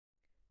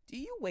Do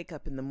you wake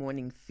up in the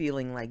morning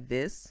feeling like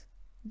this?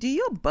 Do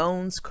your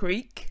bones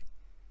creak?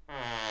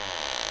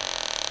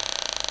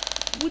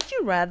 Would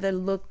you rather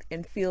look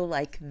and feel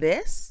like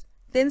this?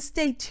 Then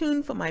stay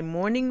tuned for my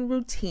morning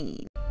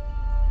routine.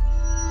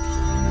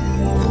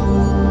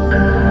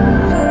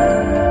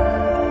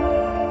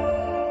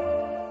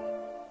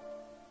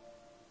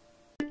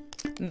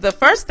 The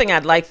first thing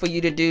I'd like for you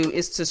to do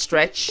is to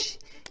stretch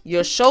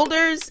your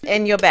shoulders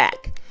and your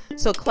back.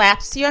 So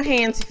clasp your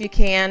hands if you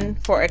can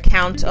for a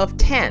count of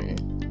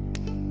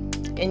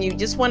 10. And you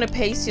just want to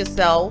pace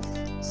yourself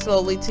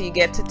slowly till you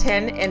get to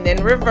 10 and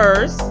then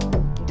reverse.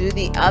 Do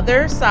the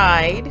other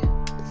side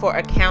for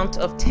a count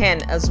of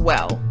 10 as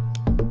well.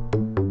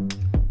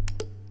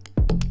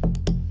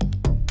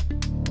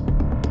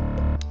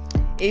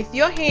 If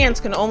your hands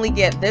can only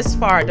get this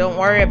far, don't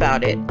worry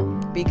about it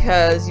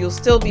because you'll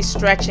still be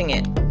stretching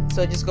it.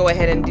 So just go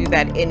ahead and do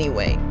that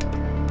anyway.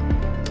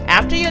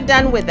 After you're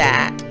done with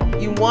that,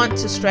 you want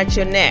to stretch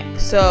your neck.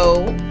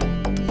 So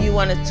you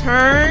want to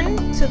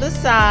turn to the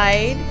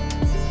side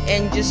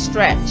and just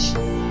stretch.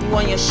 You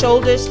want your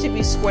shoulders to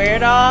be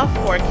squared off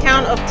for a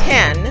count of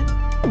 10.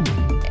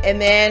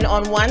 And then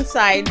on one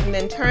side, and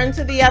then turn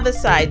to the other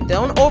side.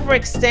 Don't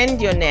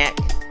overextend your neck.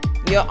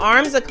 Your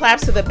arms are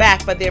clasped to the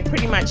back, but they're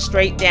pretty much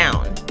straight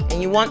down.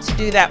 And you want to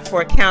do that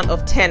for a count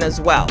of 10 as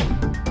well.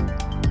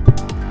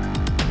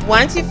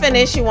 Once you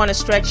finish, you want to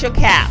stretch your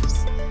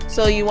calves.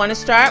 So you want to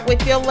start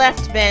with your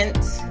left bent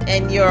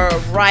and your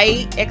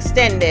right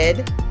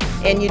extended,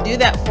 and you do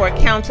that for a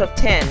count of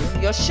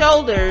 10. Your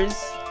shoulders,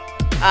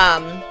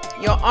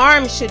 your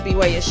arms should be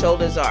where your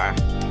shoulders are.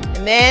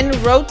 And then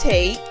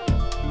rotate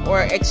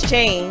or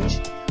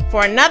exchange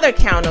for another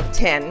count of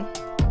 10.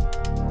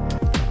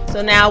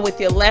 So now with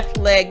your left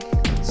leg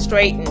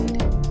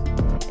straightened.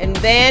 And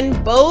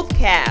then both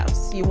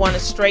calves, you want to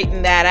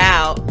straighten that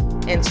out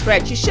and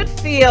stretch. You should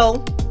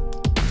feel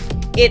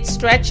it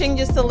stretching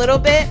just a little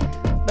bit,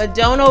 but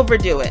don't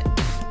overdo it.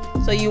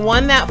 So you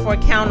want that for a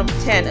count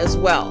of 10 as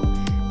well.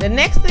 The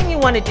next thing you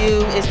want to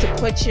do is to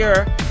put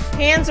your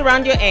hands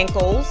around your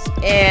ankles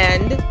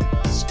and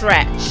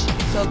stretch.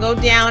 So go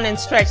down and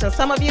stretch. Now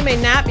some of you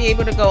may not be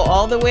able to go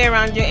all the way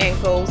around your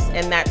ankles,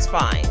 and that's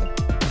fine.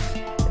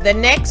 The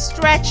next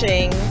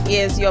stretching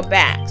is your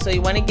back. So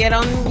you want to get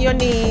on your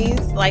knees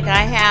like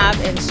I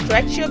have and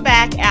stretch your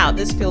back out.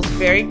 This feels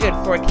very good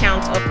for a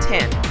count of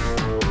 10.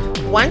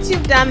 Once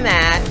you've done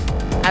that,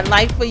 I'd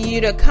like for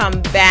you to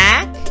come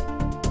back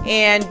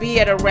and be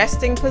at a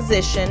resting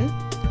position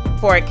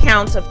for a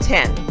count of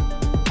 10.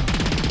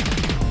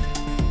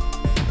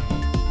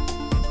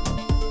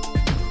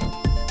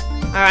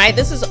 All right,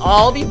 this is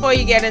all before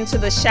you get into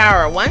the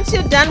shower. Once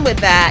you're done with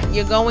that,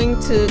 you're going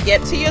to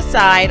get to your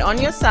side, on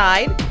your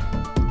side.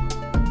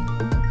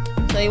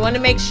 So you want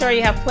to make sure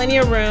you have plenty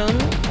of room.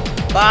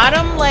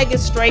 Bottom leg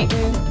is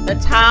straightened, the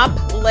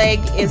top leg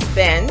is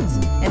bent,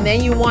 and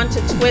then you want to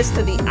twist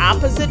to the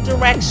opposite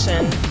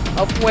direction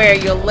of where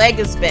your leg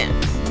is bent,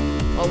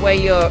 or where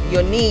your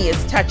knee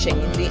is touching,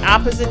 the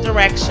opposite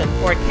direction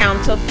for a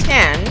count of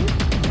 10.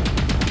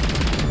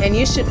 And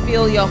you should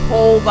feel your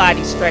whole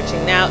body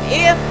stretching. Now,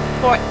 if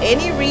for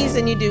any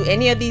reason you do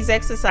any of these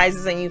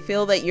exercises and you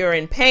feel that you're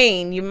in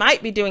pain, you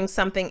might be doing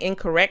something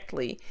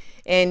incorrectly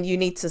and you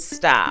need to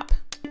stop.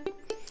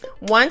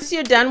 Once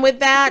you're done with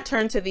that,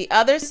 turn to the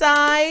other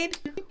side,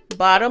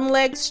 bottom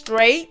leg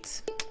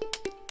straight,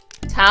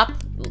 top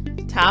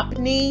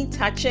knee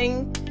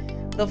touching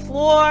the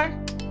floor,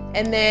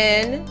 and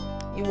then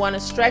you want to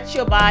stretch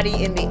your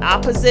body in the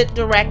opposite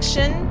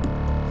direction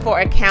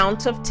for a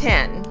count of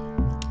 10.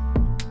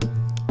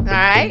 All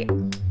right?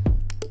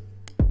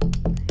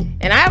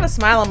 And I have a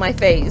smile on my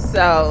face,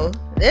 so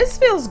this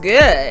feels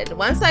good.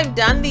 Once I've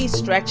done these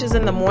stretches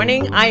in the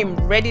morning, I am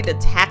ready to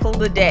tackle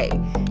the day.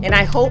 And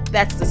I hope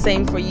that's the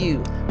same for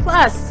you.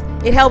 Plus,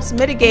 it helps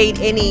mitigate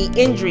any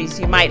injuries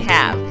you might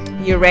have.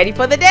 You're ready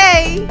for the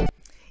day.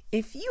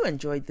 If you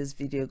enjoyed this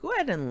video, go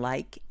ahead and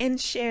like and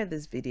share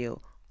this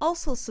video.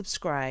 Also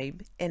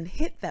subscribe and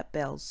hit that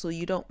bell so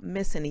you don't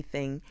miss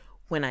anything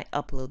when I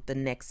upload the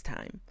next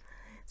time.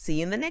 See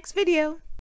you in the next video.